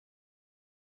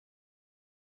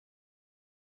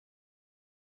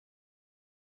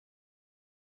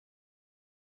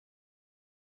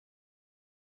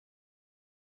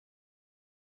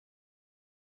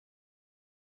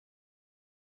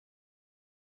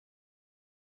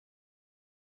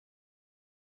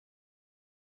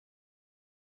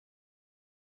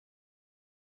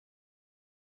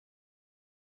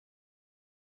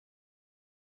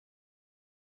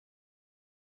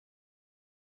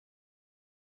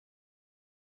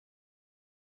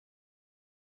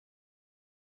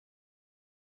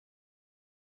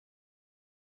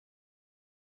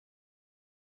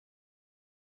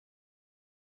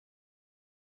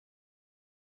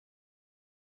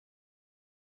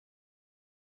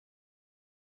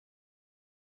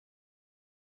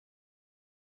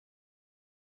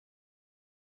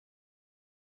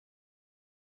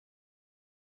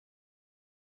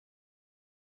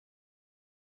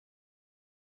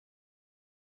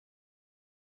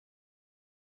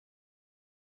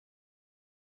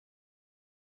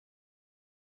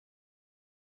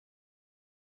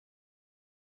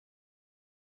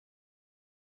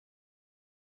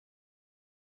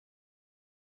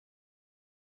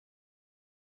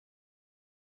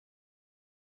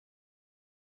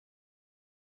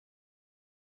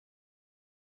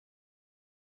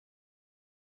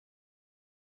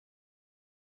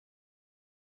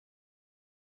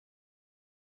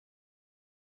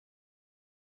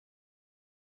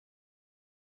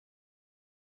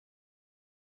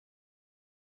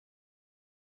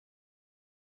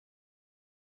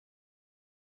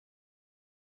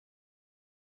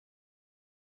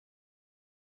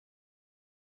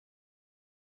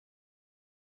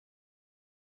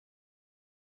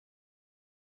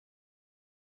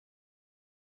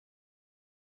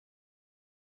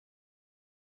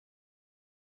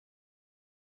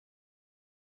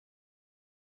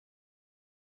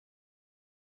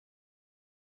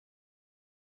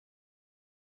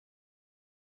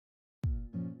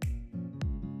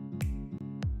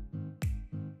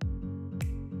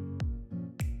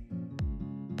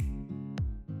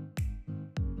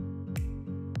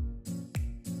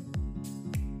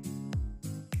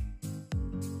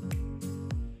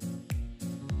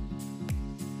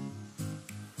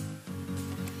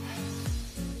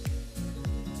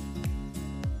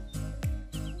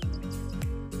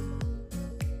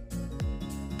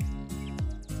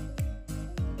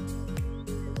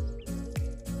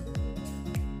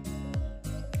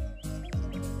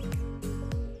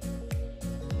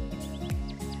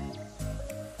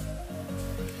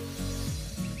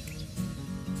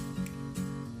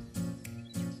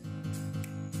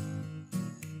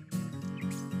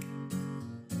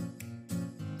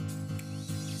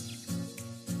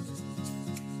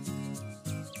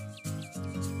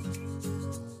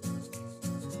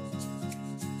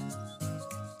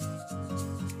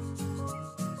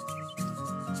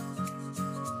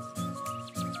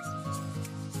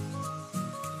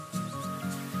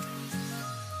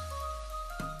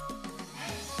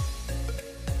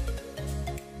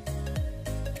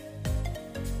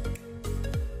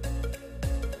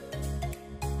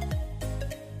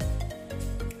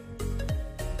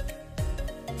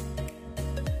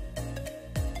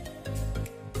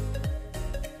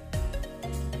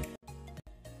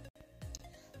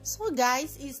So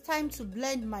guys, it's time to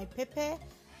blend my pepper.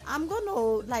 I'm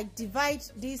gonna divide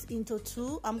this into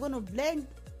two. I'm gonna blend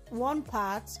one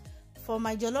part for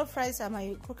my jollof rice and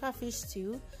my croaker fish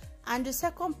stew, and the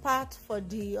second part for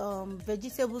the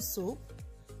vegetable soup,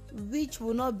 which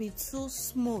will not be too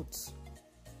smooth.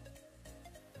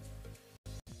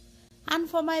 And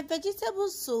for my vegetable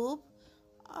soup,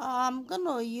 I'm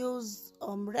gonna use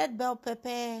red bell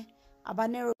pepper,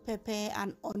 habanero pepper,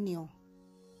 and onion.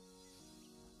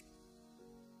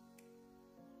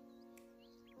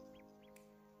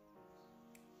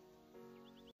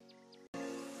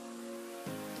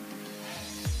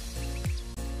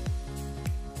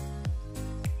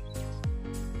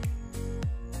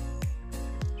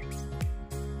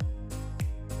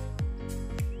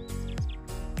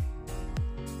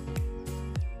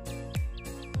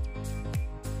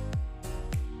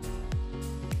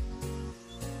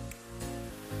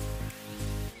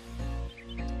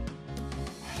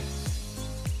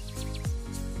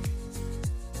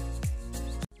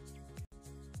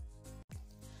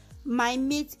 My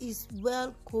meat is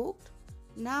well cooked.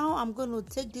 Now I'm going to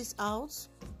take this out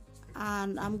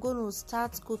and I'm going to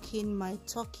start cooking my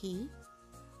turkey.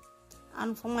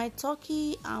 And for my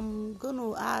turkey, I'm going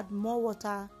to add more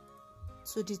water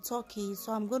to the turkey.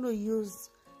 So I'm going to use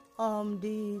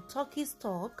the turkey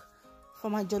stock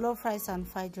for my jollof rice and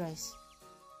fried rice.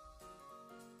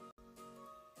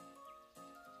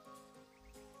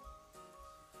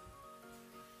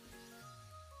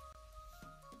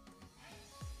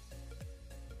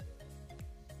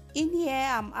 In here,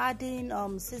 I'm adding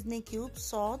seasoning cubes,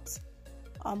 salt,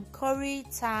 curry,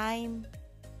 thyme,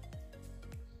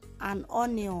 and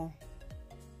onion.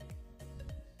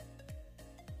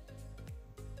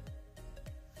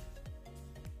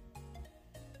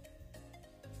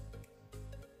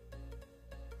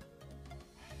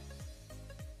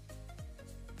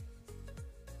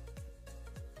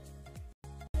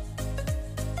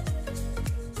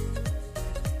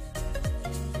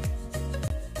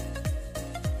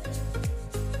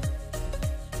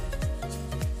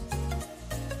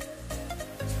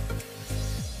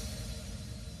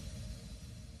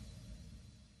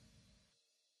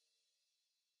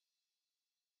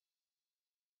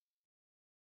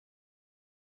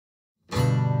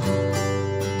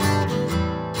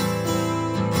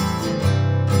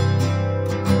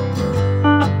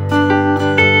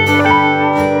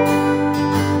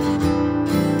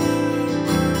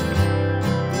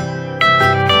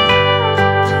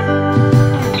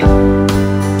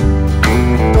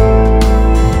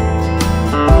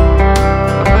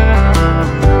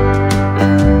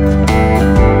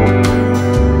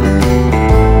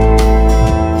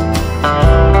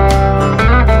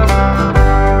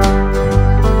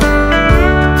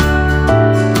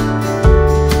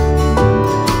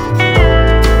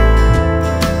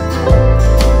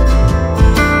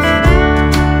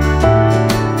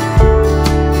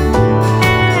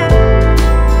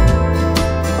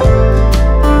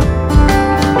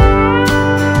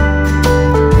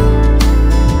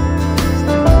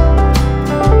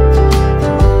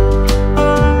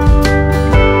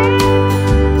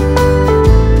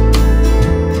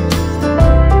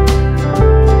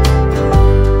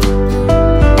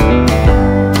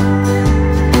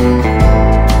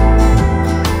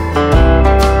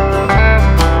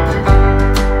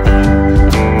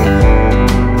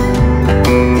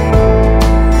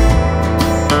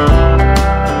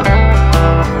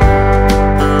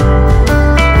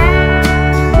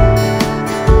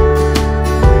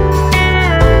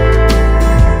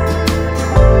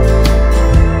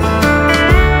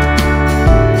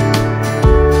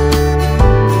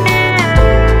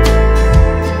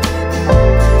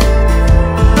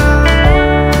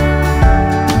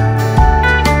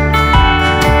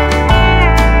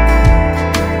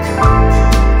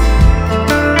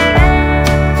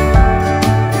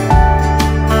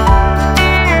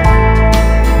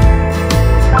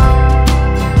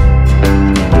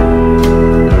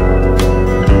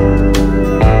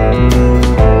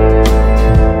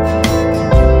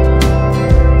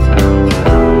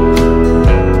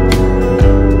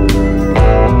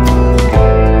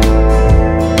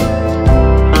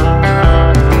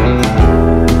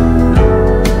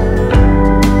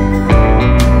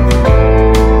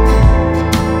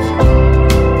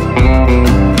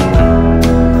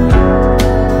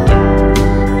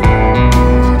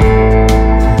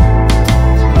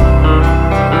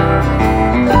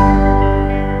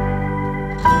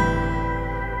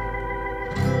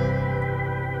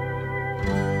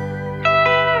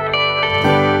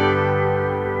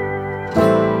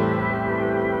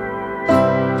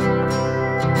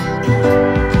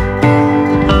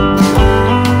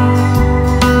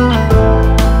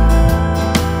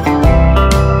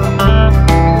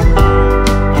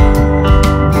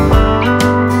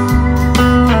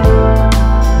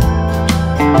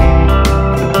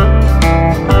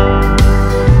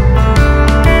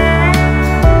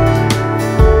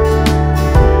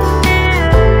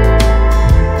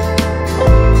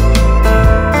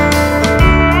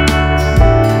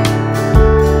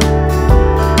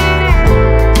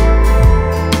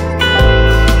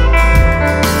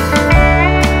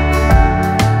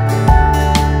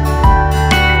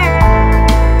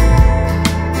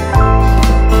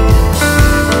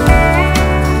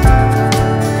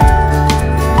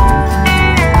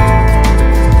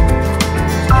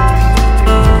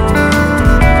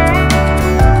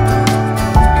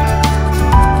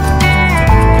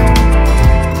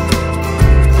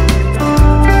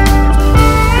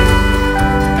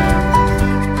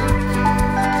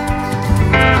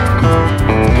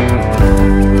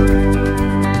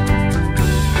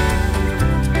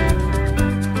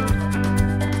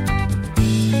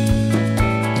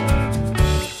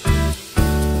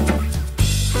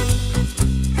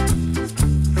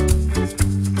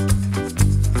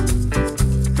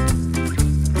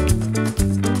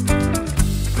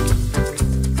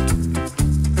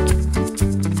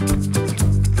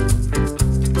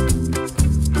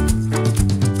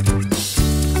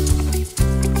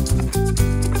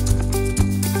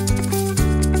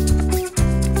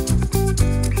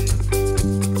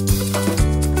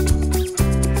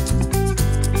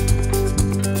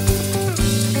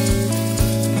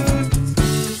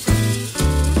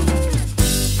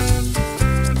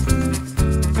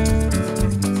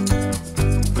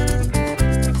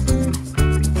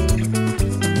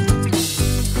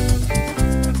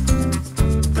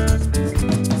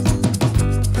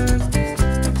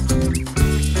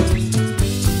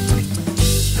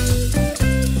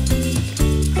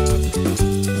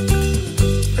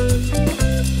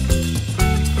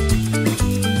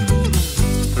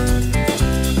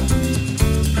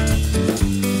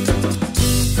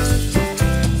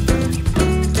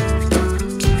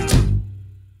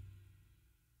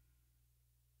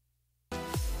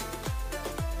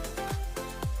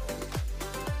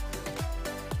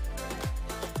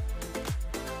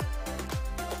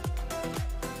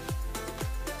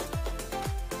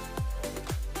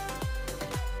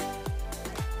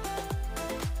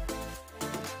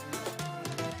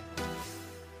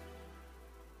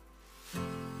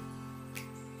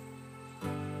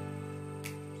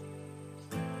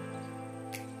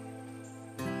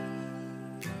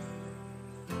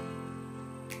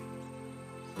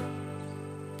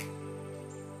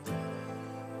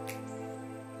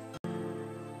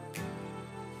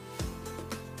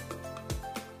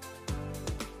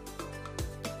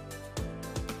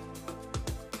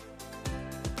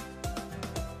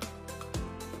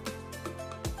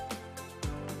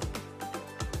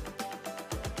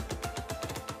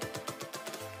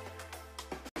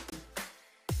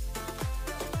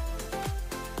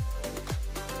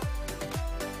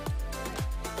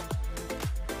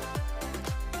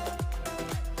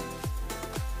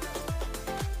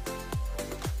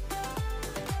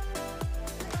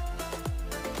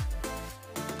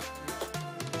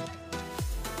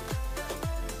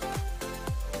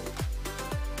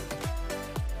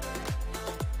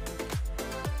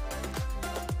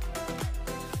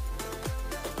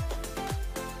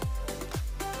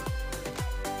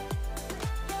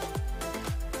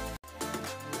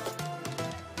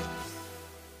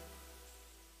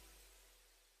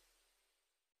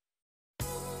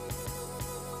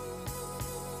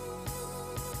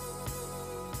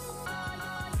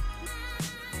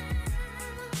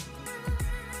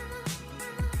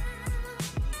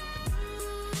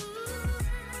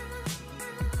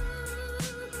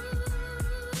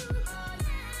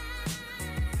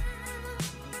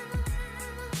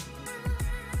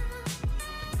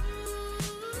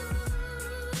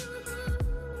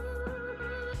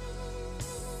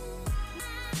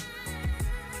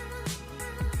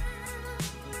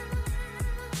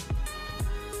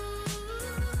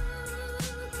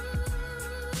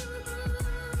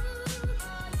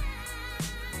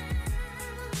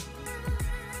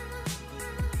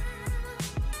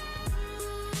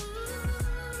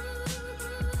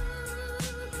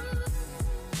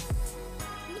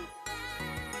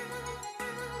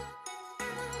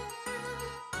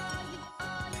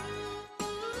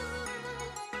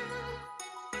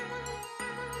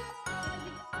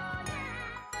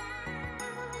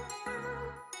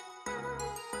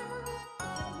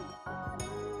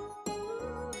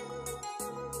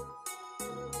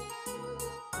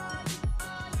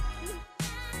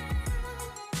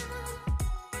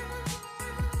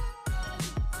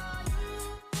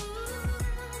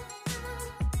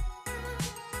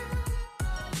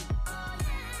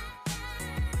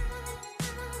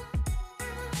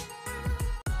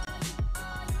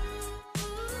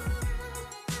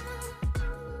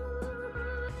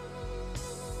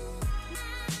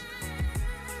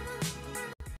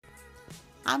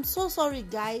 I'm so sorry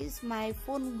guys, my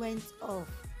phone went off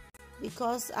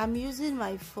because I'm using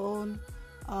my phone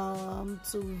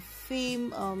to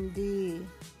film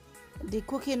the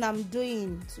cooking I'm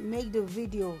doing, to make the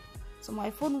video. So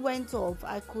my phone went off.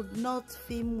 I could not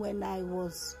film when I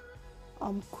was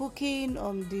cooking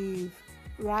the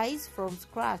rice from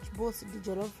scratch, both the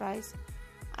jollof rice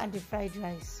and the fried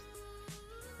rice.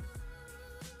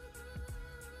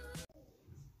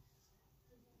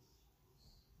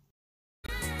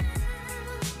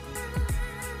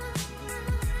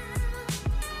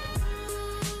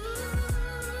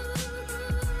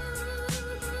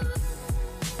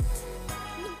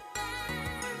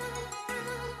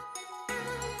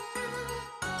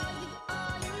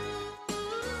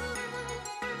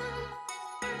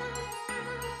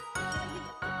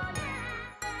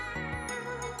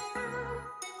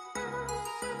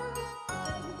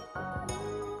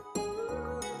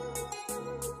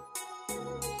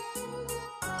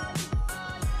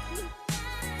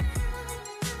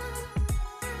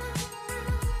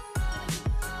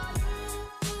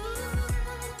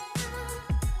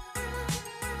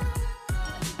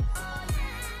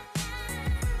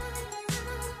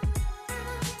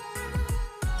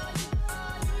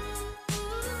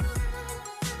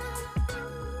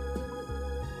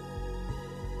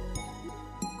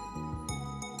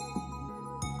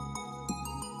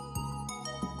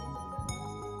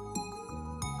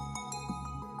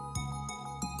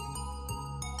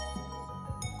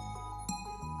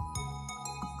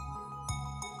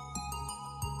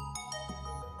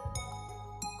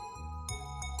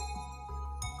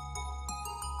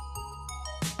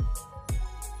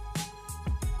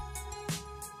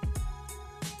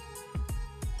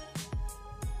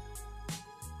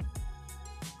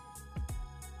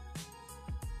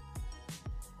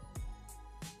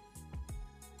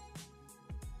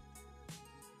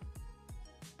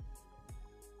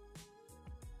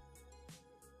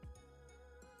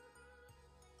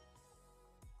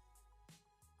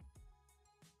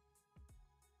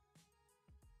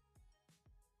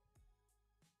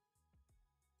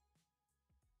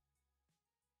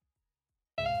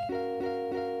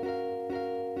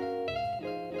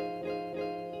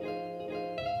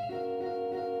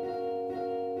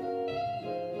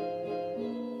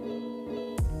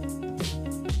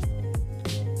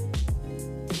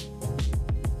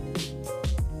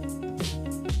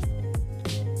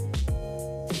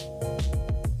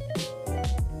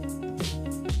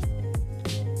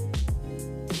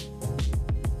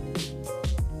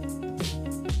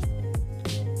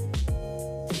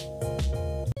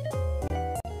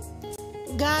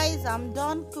 Guys, I'm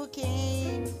done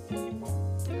cooking,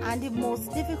 and the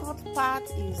most difficult part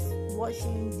is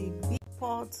washing the big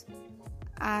pot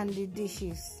and the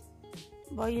dishes.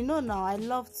 But you know, now I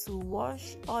love to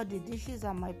wash all the dishes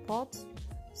and my pot,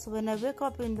 so when I wake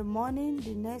up in the morning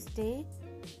the next day,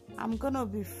 I'm gonna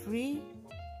be free.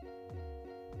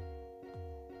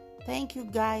 Thank you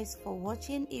guys for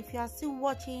watching. If you are still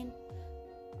watching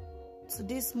to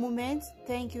this moment,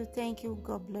 thank you,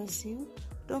 God bless you.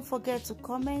 Don't forget to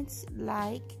comment,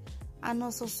 like, and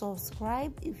also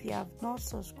subscribe if you have not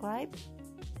subscribed.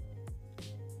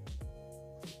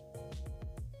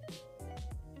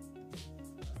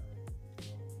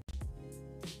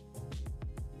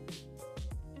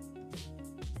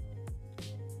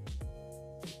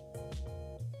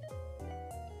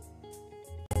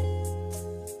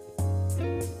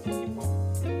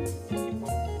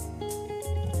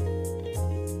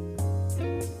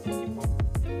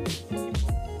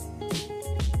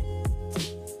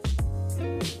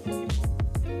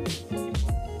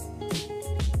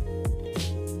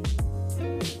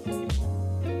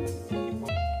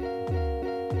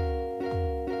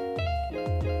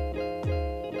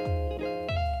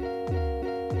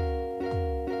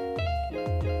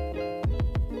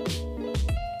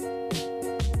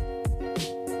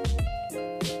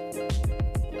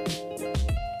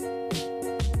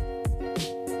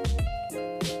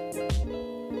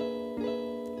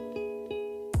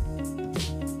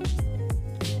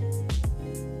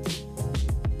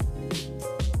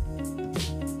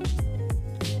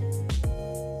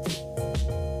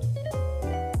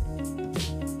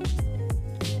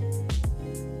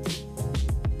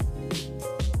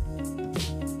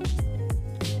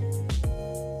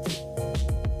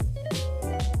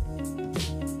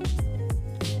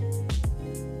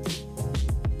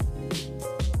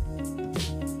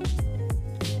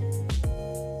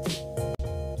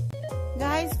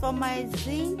 For my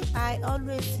zinc, I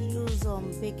always use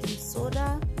baking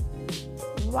soda,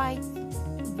 white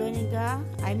vinegar,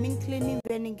 cleaning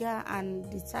vinegar, and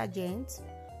detergent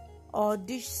or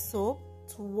dish soap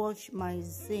to wash my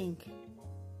zinc.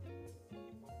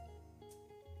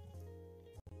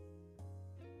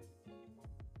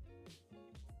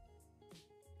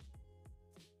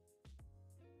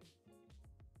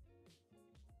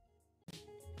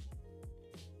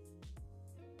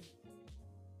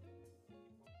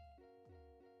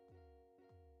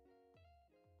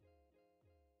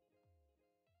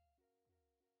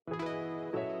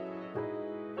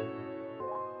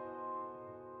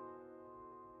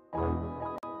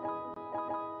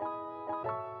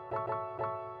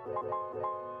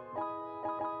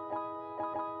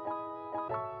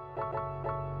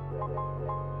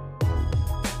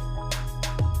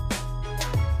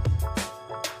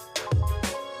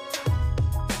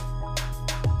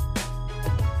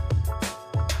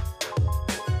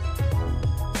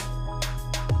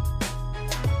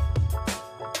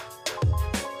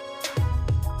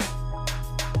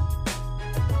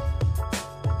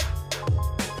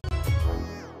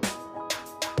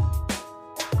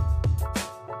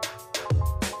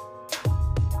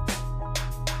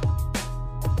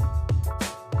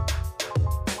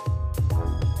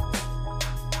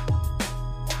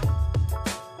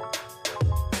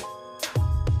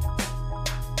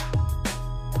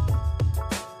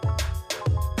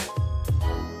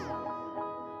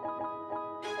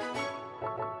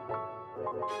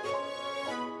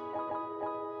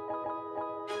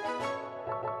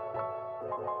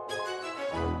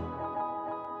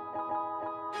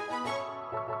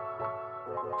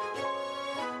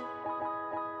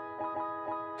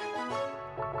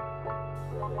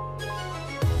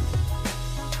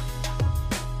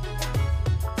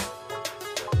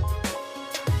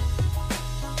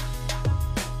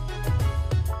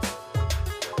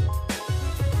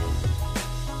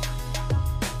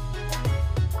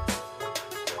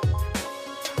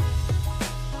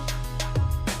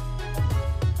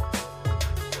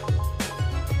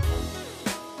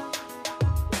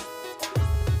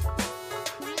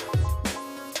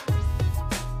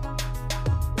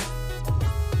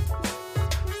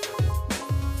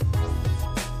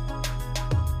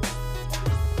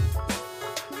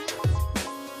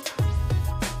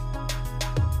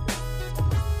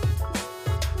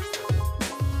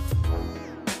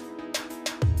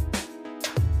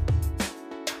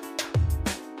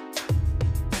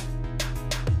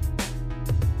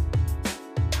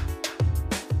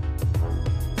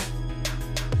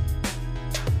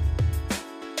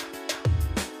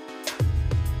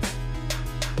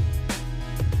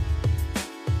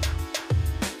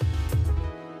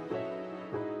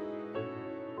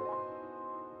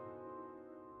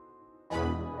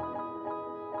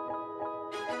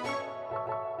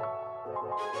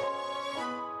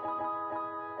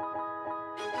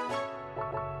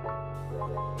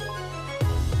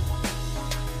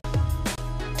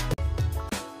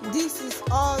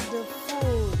 all the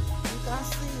food. You can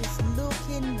see it's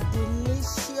looking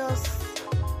delicious,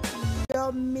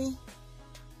 yummy.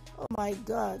 Oh my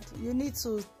God, you need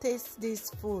to taste this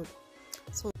food.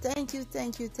 So thank you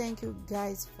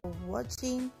guys for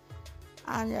watching.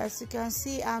 And as you can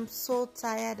see, I'm so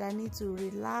tired. I need to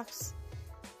relax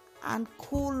and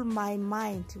cool my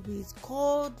mind with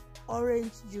cold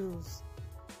orange juice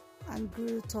and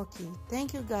grilled turkey.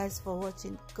 Thank you guys for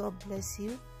watching. God bless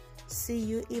you. See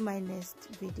you in my next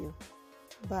video.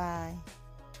 Bye.